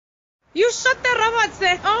You shot the robots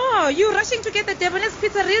there. Oh, you rushing to get the Debonair's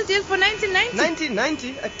Pizza real deal for 1990.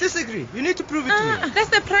 1990? I disagree. You need to prove it to me. That's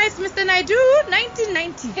the price, Mr. Naidu.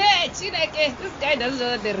 1990. Hey, Chineke, this guy doesn't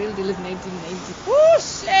know that the real deal is 1990. Oh,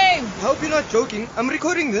 shame. I hope you're not joking. I'm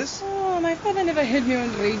recording this. Oh, my father never heard me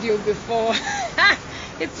on radio before.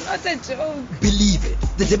 It's not a joke. Believe it.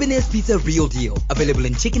 The Debonair's Pizza Real Deal. Available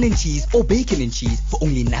in chicken and cheese or bacon and cheese for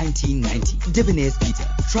only $19.90. Debonair's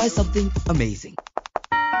Pizza. Try something amazing.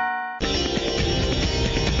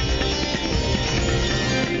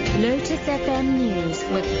 Lotus FM News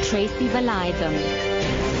with Tracy Valaydham.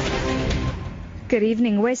 Good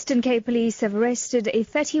evening. Western Cape Police have arrested a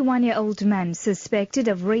 31-year-old man suspected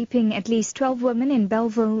of raping at least 12 women in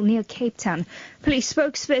Bellville near Cape Town. Police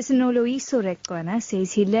spokesperson Oloiso Rekwana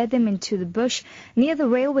says he led them into the bush near the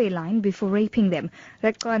railway line before raping them.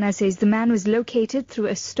 Rekwana says the man was located through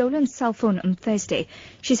a stolen cell phone on Thursday.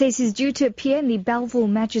 She says he's due to appear in the Bellville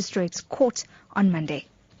Magistrates Court on Monday.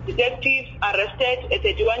 Detectives arrested a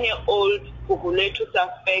 31-year-old Puhuletu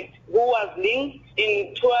suspect who was linked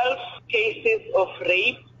in 12 cases of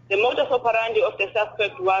rape. The modus operandi of the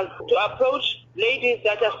suspect was to approach ladies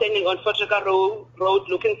that are standing on Fortreka Road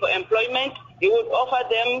looking for employment. He would offer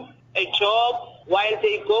them a job. While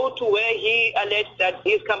they go to where he alleged that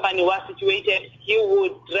his company was situated, he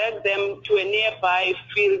would drag them to a nearby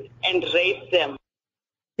field and rape them.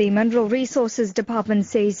 The Mineral Resources Department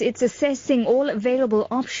says it's assessing all available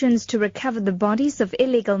options to recover the bodies of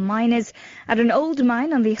illegal miners at an old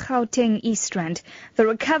mine on the Gauteng East Rand. The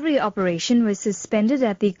recovery operation was suspended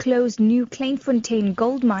at the closed New Kleinfontein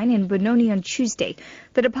gold mine in Benoni on Tuesday.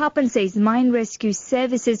 The department says mine rescue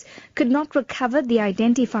services could not recover the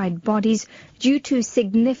identified bodies due to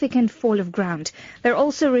significant fall of ground. There are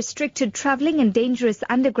also restricted travelling and dangerous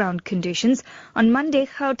underground conditions. On Monday,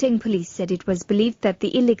 Gauteng police said it was believed that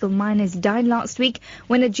the illegal miners died last week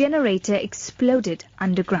when a generator exploded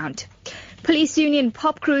underground. Police Union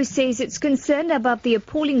Pop Crew says it's concerned about the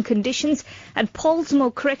appalling conditions at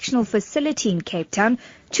Paulsmoor Correctional Facility in Cape Town.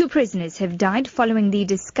 2 prisoners have died following the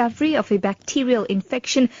discovery of a bacterial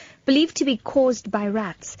infection believed to be caused by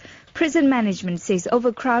rats. Prison management says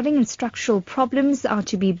overcrowding and structural problems are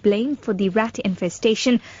to be blamed for the rat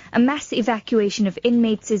infestation. A mass evacuation of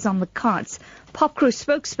inmates is on the cards. Pop Crew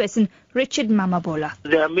spokesperson Richard Mamabola.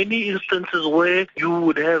 There are many instances where you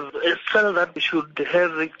would have a cell that should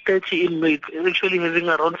have 30 inmates actually having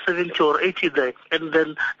around 70 or 80 there. And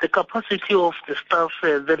then the capacity of the staff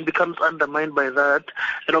then becomes undermined by that.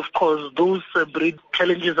 And of course, those breed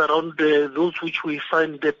challenges around those which we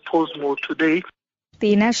find at Paulsmoor today.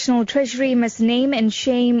 The National Treasury must name and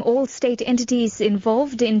shame all state entities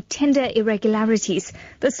involved in tender irregularities.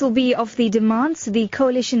 This will be of the demands the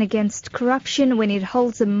Coalition Against Corruption when it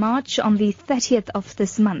holds a march on the 30th of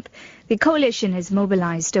this month. The coalition has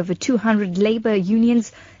mobilized over 200 labor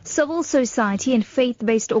unions, civil society and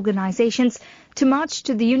faith-based organizations to march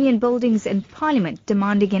to the union buildings and parliament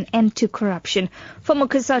demanding an end to corruption. Former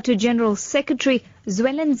COSATU General Secretary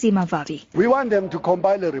Zwelin Zimavavi. We want them to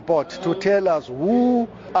compile a report to tell us who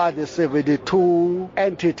are the 72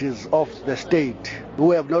 entities of the state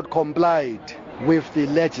who have not complied with the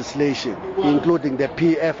legislation, including the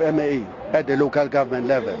PFMA at the local government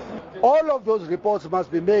level. All of those reports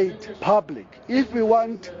must be made public. If we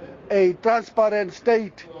want a transparent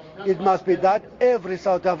state, it must be that every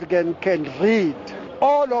South African can read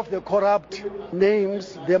all of the corrupt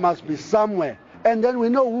names. They must be somewhere. And then we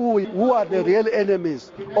know who are the real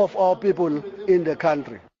enemies of our people in the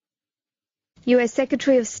country. U.S.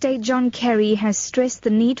 Secretary of State John Kerry has stressed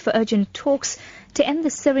the need for urgent talks to end the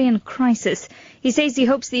Syrian crisis. He says he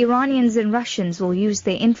hopes the Iranians and Russians will use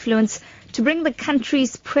their influence to bring the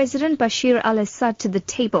country's President Bashir al-Assad to the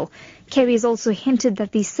table. Kerry has also hinted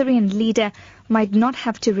that the Syrian leader might not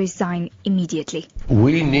have to resign immediately.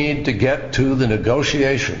 We need to get to the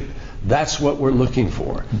negotiation. That's what we're looking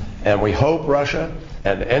for. And we hope Russia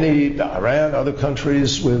and Iran, other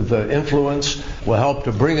countries with influence will help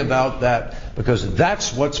to bring about that, because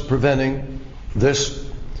that's what's preventing this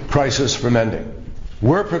crisis from ending.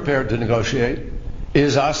 We're prepared to negotiate.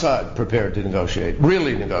 Is Assad prepared to negotiate,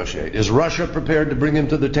 really negotiate? Is Russia prepared to bring him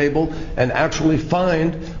to the table and actually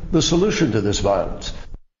find the solution to this violence?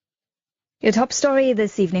 Your top story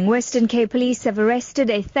this evening. Western Cape Police have arrested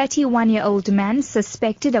a 31-year-old man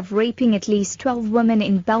suspected of raping at least 12 women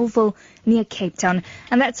in Bellville near Cape Town.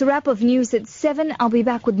 And that's a wrap of news at 7. I'll be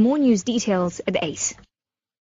back with more news details at 8.